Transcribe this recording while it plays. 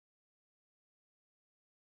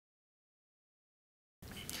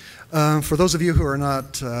For those of you who are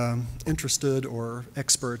not interested or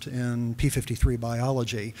expert in p53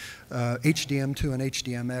 biology, HDM2 and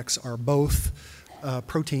HDMX are both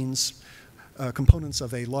proteins, components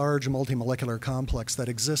of a large multimolecular complex that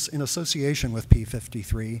exists in association with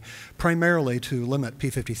p53, primarily to limit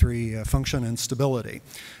p53 function and stability.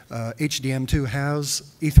 HDM2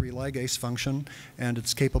 has E3 ligase function, and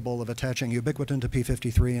it's capable of attaching ubiquitin to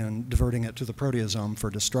p53 and diverting it to the proteasome for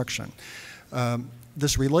destruction.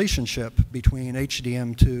 This relationship between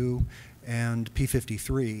HDM2 and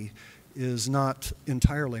p53 is not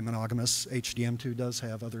entirely monogamous. HDM2 does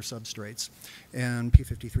have other substrates, and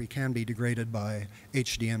p53 can be degraded by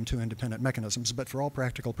HDM2 independent mechanisms. But for all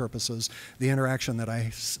practical purposes, the interaction that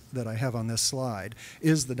I have on this slide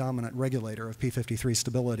is the dominant regulator of p53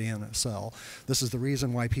 stability in a cell. This is the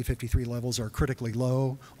reason why p53 levels are critically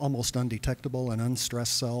low, almost undetectable in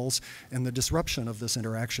unstressed cells, and the disruption of this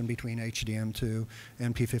interaction between HDM2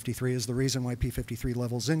 and p53 is the reason why p53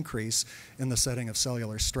 levels increase in the setting of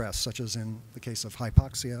cellular stress, such as in the case of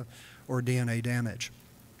hypoxia or DNA damage.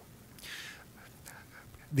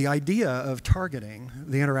 The idea of targeting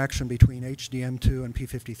the interaction between HDM2 and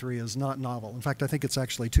p53 is not novel. In fact, I think it's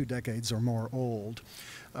actually 2 decades or more old.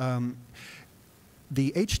 The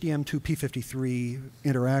HDM2-p53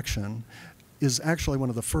 interaction is actually one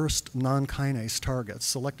of the first non-kinase targets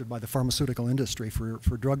selected by the pharmaceutical industry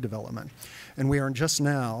for drug development. And we are just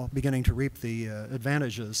now beginning to reap the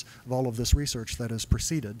advantages of all of this research that has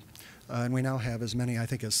preceded. And we now have as many, I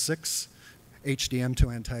think, as 6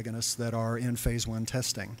 HDM2 antagonists that are in phase 1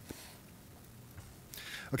 testing.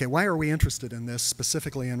 Okay, why are we interested in this,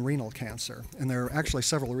 specifically in renal cancer? And there are actually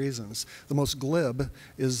several reasons. The most glib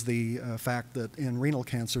is the fact that in renal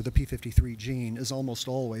cancer, the p53 gene is almost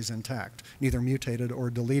always intact, neither mutated or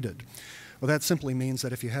deleted. Well, that simply means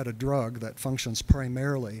that if you had a drug that functions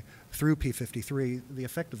primarily through p53, the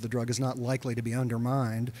effect of the drug is not likely to be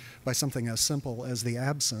undermined by something as simple as the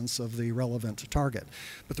absence of the relevant target.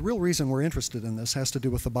 But the real reason we're interested in this has to do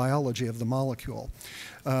with the biology of the molecule.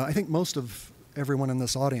 I think most of everyone in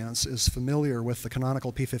this audience is familiar with the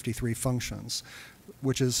canonical p53 functions,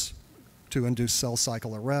 which is to induce cell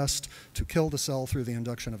cycle arrest, to kill the cell through the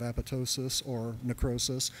induction of apoptosis or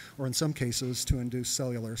necrosis, or in some cases to induce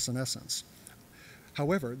cellular senescence.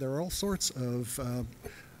 However, there are all sorts of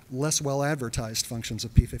less well-advertised functions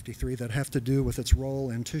of p53 that have to do with its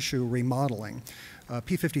role in tissue remodeling.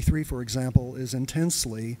 p53, for example, is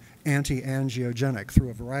intensely anti-angiogenic through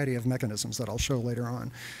a variety of mechanisms that I'll show later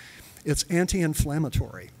on. It's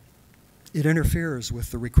anti-inflammatory. It interferes with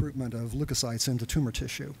the recruitment of leukocytes into tumor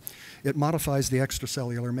tissue. It modifies the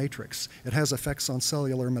extracellular matrix. It has effects on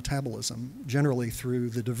cellular metabolism, generally through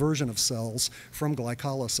the diversion of cells from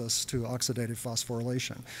glycolysis to oxidative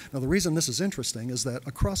phosphorylation. Now, the reason this is interesting is that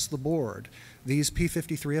across the board, these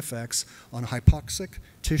p53 effects on hypoxic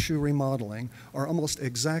tissue remodeling are almost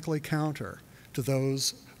exactly counter to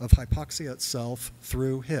those of hypoxia itself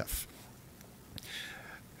through HIF.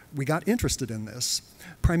 We got interested in this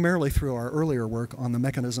primarily through our earlier work on the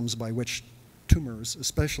mechanisms by which tumors,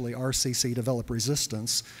 especially RCC, develop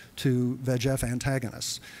resistance to VEGF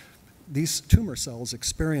antagonists. These tumor cells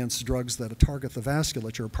experience drugs that target the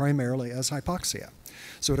vasculature primarily as hypoxia.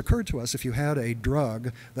 So it occurred to us if you had a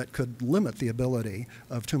drug that could limit the ability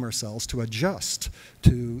of tumor cells to adjust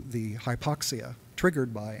to the hypoxia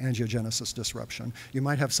triggered by angiogenesis disruption, you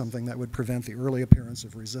might have something that would prevent the early appearance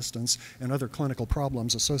of resistance and other clinical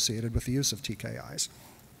problems associated with the use of TKIs.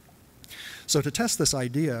 So to test this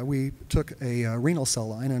idea, we took a renal cell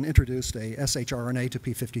line and introduced a shRNA to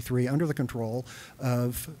p53 under the control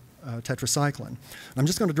of tetracycline. I'm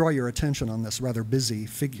just going to draw your attention on this rather busy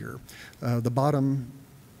figure. The bottom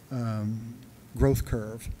growth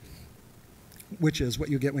curve, which is what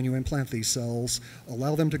you get when you implant these cells,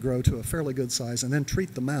 allow them to grow to a fairly good size, and then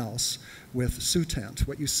treat the mouse with Sutent.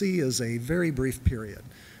 What you see is a very brief period,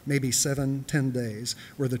 maybe 7-10 days,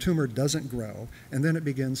 where the tumor doesn't grow, and then it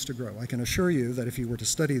begins to grow. I can assure you that if you were to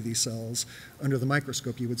study these cells under the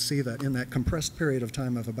microscope, you would see that in that compressed period of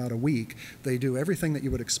time of about a week, they do everything that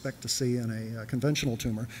you would expect to see in a conventional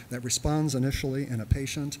tumor that responds initially in a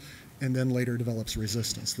patient and then later develops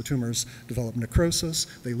resistance. The tumors develop necrosis,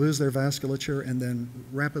 they lose their vasculature, and then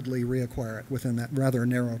rapidly reacquire it within that rather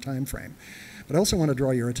narrow time frame. But I also want to draw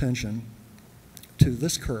your attention to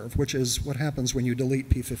this curve, which is what happens when you delete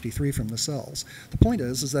p53 from the cells. The point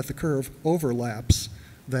is that the curve overlaps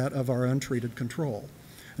that of our untreated control.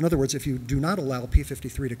 In other words, if you do not allow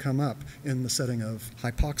p53 to come up in the setting of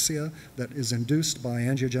hypoxia that is induced by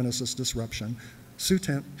angiogenesis disruption,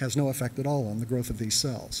 Sutent has no effect at all on the growth of these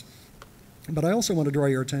cells. But I also want to draw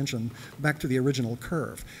your attention back to the original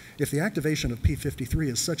curve. If the activation of p53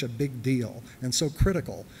 is such a big deal and so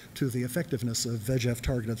critical to the effectiveness of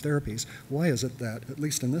VEGF-targeted therapies, why is it that, at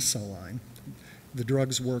least in this cell line, the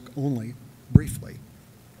drugs work only briefly?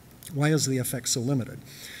 Why is the effect so limited?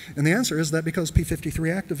 And the answer is that because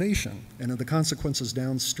p53 activation and the consequences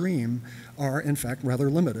downstream are, in fact, rather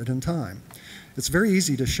limited in time. It's very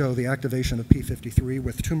easy to show the activation of p53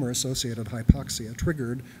 with tumor-associated hypoxia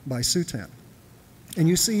triggered by Sutent. And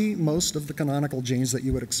you see most of the canonical genes that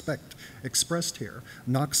you would expect expressed here.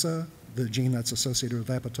 Noxa, the gene that's associated with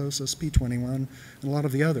apoptosis, p21, and a lot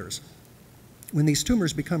of the others. When these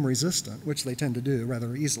tumors become resistant, which they tend to do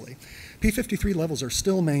rather easily, p53 levels are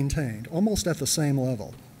still maintained, almost at the same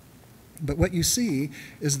level. But what you see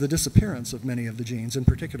is the disappearance of many of the genes, in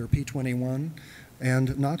particular p21 and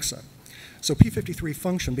Noxa. So p53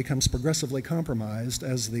 function becomes progressively compromised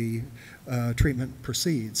as the treatment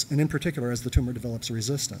proceeds, and in particular as the tumor develops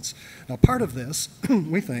resistance. Now, part of this,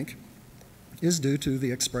 we think, is due to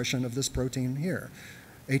the expression of this protein here,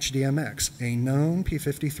 HDMX, a known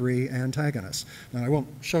p53 antagonist. Now, I won't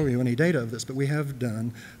show you any data of this, but we have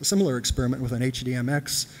done a similar experiment with an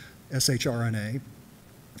HDMX shRNA,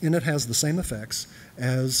 and it has the same effects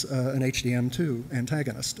as an HDM2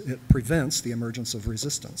 antagonist. It prevents the emergence of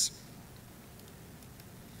resistance.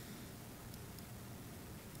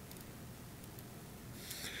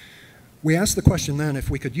 We asked the question then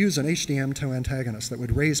if we could use an HDM2 antagonist that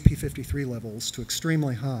would raise p53 levels to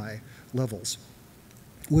extremely high levels.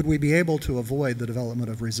 Would we be able to avoid the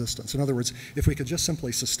development of resistance? In other words, if we could just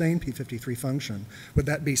simply sustain p53 function, would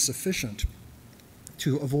that be sufficient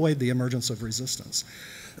to avoid the emergence of resistance?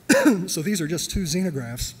 So these are just two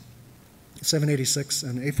xenografts, 786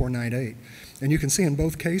 and A498. And you can see in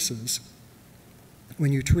both cases,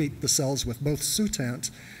 when you treat the cells with both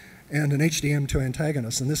Sutent and an HDM2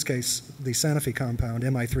 antagonist, in this case, the Sanofi compound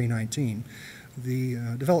MI319, the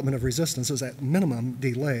development of resistance is at minimum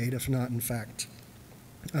delayed, if not, in fact,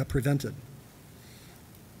 prevented.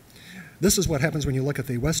 This is what happens when you look at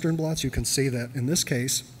the Western blots. You can see that in this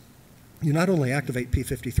case, you not only activate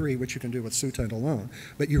p53, which you can do with Sutent alone,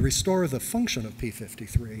 but you restore the function of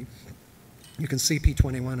p53. You can see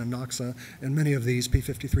p21 and Noxa and many of these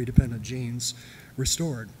p53-dependent genes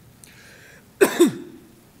restored.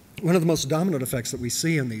 One of the most dominant effects that we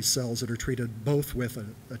see in these cells that are treated both with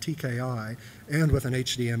a TKI and with an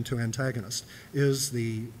HDM2 antagonist is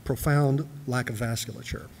the profound lack of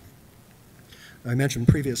vasculature. I mentioned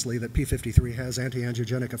previously that p53 has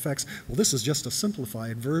anti-angiogenic effects. Well, this is just a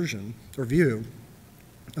simplified version or view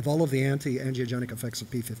of all of the anti-angiogenic effects of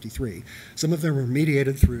p53. Some of them are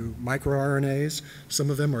mediated through microRNAs. Some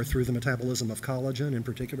of them are through the metabolism of collagen, in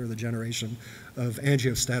particular the generation of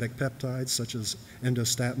angiostatic peptides such as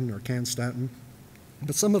endostatin or canstatin.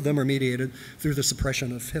 But some of them are mediated through the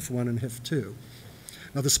suppression of HIF1 and HIF2.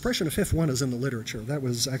 Now, the suppression of HIF1 is in the literature. That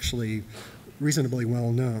was actually reasonably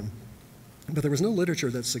well known. But there was no literature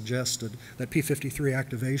that suggested that p53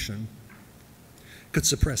 activation could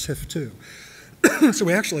suppress HIF2. So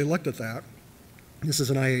we actually looked at that. This is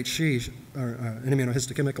an IHC, an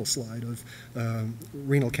immunohistochemical slide of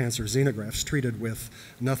renal cancer xenografts treated with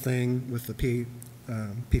nothing with the p53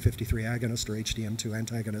 agonist or HDM2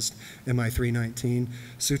 antagonist, MI319,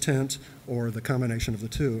 Sutent, or the combination of the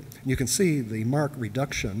two. You can see the marked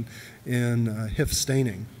reduction in HIF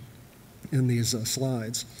staining in these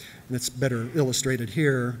slides. And it's better illustrated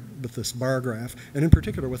here with this bar graph, and in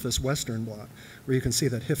particular with this Western blot, where you can see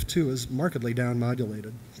that HIF2 is markedly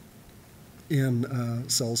down-modulated in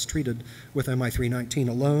cells treated with MI319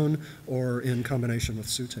 alone or in combination with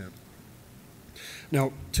Sutent.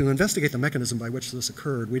 Now, to investigate the mechanism by which this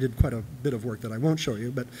occurred, we did quite a bit of work that I won't show you,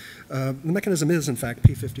 but the mechanism is, in fact,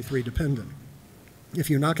 p53 dependent. If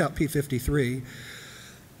you knock out p53,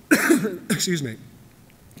 excuse me,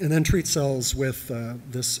 and then treat cells with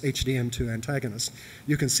this HDM2 antagonist,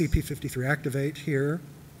 you can see p53 activate here,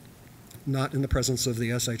 not in the presence of the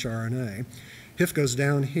shRNA. HIF goes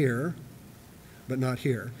down here, but not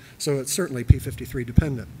here. So it's certainly p53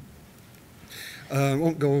 dependent. I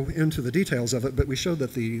won't go into the details of it, but we showed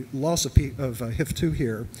that the loss of HIF2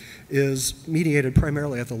 here is mediated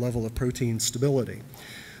primarily at the level of protein stability.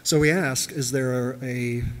 So we ask, is there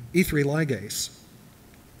a E3 ligase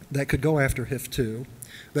that could go after HIF2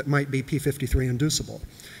 that might be p53 inducible?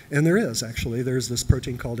 And there is, actually. There's this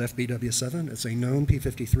protein called FBW7. It's a known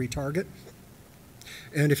p53 target.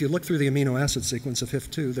 And if you look through the amino acid sequence of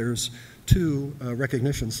HIF2, there's two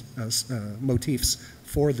recognition motifs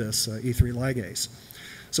for this E3 ligase.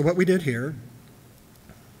 So what we did here,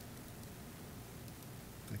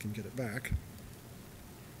 if I can get it back,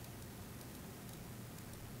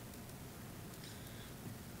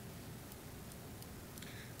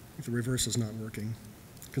 think the reverse is not working.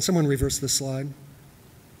 Can someone reverse this slide?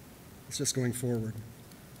 It's just going forward.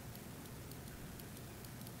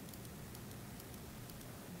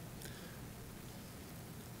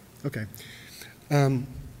 Okay.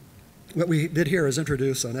 What we did here is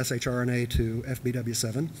introduce an shRNA to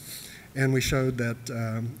FBW7, and we showed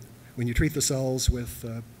that when you treat the cells with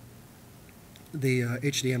the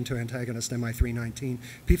HDM2 antagonist MI319,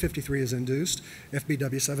 P53 is induced,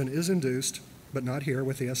 FBW7 is induced, but not here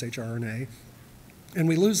with the shRNA, and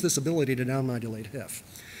we lose this ability to downmodulate HIF.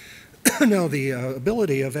 Now, the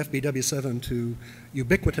ability of FBW7 to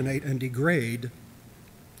ubiquitinate and degrade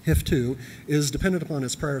HIF2 is dependent upon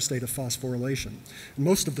its prior state of phosphorylation.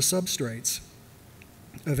 Most of the substrates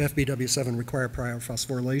of FBW7 require prior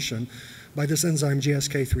phosphorylation by this enzyme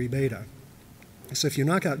GSK3 beta. So if you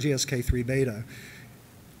knock out GSK3 beta,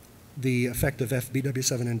 the effect of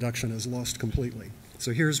FBW7 induction is lost completely.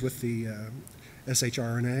 So here's with the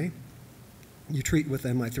shRNA. You treat with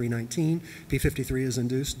MI319, P53 is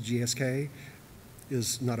induced, GSK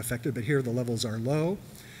is not affected, but here the levels are low.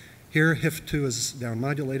 Here HIF2 is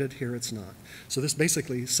downmodulated, here it's not. So this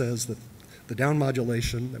basically says that the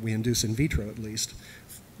downmodulation that we induce in vitro at least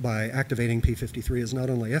by activating P53 is not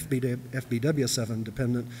only FBW7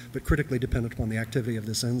 dependent, but critically dependent upon the activity of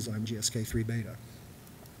this enzyme, GSK3 beta.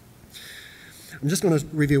 I'm just going to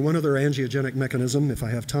review one other angiogenic mechanism, if I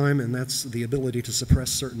have time, and that's the ability to suppress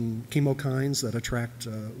certain chemokines that attract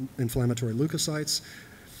inflammatory leukocytes.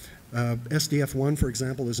 SDF1, for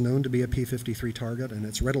example, is known to be a P53 target, and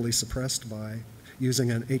it's readily suppressed by using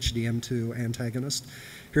an HDM2 antagonist.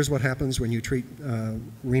 Here's what happens when you treat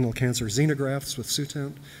renal cancer xenografts with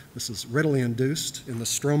Sutent. This is readily induced in the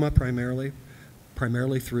stroma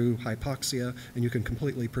primarily through hypoxia, and you can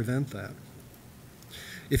completely prevent that.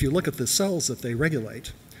 If you look at the cells that they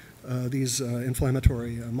regulate, these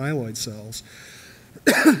inflammatory myeloid cells,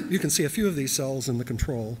 you can see a few of these cells in the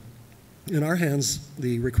control. In our hands,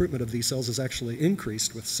 the recruitment of these cells is actually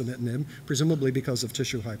increased with sunitinib, presumably because of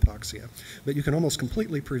tissue hypoxia. But you can almost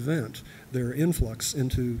completely prevent their influx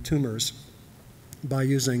into tumors by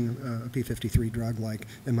using a P53 drug like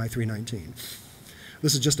MI319.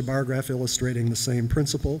 This is just a bar graph illustrating the same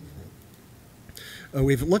principle.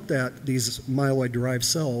 We've looked at these myeloid-derived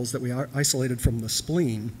cells that we isolated from the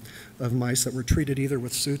spleen of mice that were treated either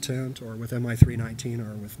with Sutent or with MI319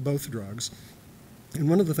 or with both drugs. And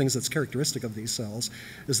one of the things that's characteristic of these cells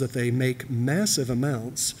is that they make massive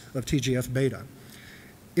amounts of TGF-beta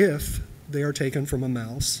if they are taken from a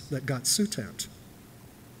mouse that got Sutent,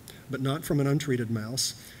 but not from an untreated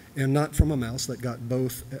mouse, and not from a mouse that got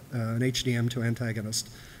both an HDM2 antagonist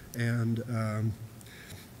and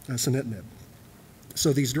sunitinib.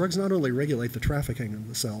 So these drugs not only regulate the trafficking of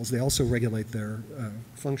the cells, they also regulate their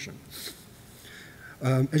function.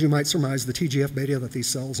 As you might surmise, the TGF-beta that these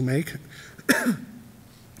cells make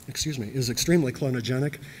is extremely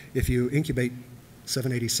clonogenic. If you incubate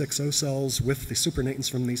 786O cells with the supernatants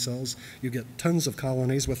from these cells, you get tons of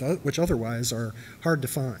colonies which otherwise are hard to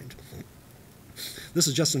find. This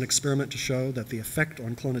is just an experiment to show that the effect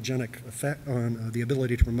on the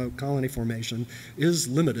ability to promote colony formation is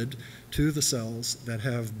limited to the cells that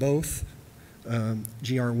have both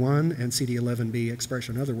GR1 and CD11B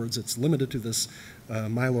expression. In other words, it's limited to this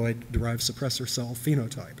myeloid-derived suppressor cell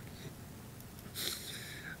phenotype.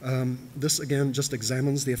 This, again, just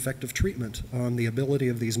examines the effect of treatment on the ability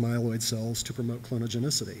of these myeloid cells to promote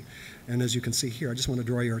clonogenicity. And as you can see here, I just want to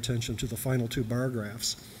draw your attention to the final two bar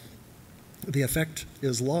graphs. The effect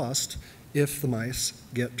is lost if the mice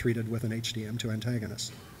get treated with an HDM2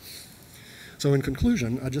 antagonist. So in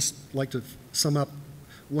conclusion, I'd just like to sum up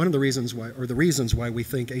one of the reasons why, or the reasons why we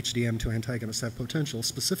think HDM2 antagonists have potential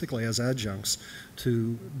specifically as adjuncts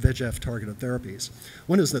to VEGF-targeted therapies.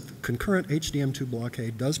 One is that concurrent HDM2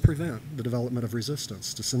 blockade does prevent the development of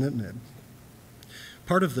resistance to sunitinib.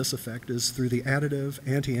 Part of this effect is through the additive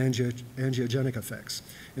anti-angiogenic effects,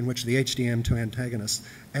 in which the HDM2 antagonist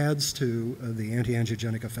adds to the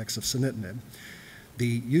anti-angiogenic effects of sunitinib. The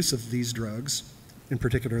use of these drugs, in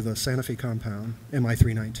particular the Sanofi compound,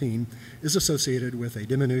 MI319, is associated with a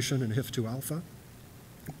diminution in HIF2 alpha,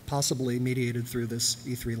 possibly mediated through this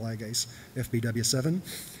E3 ligase, FBW7.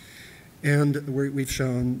 And we've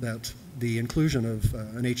shown that the inclusion of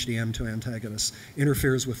an HDM2 antagonist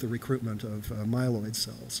interferes with the recruitment of myeloid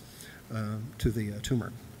cells to the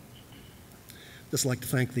tumor. I'd just like to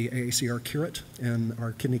thank the AACR Curate and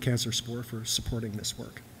our Kidney Cancer Spore for supporting this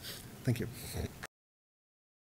work. Thank you.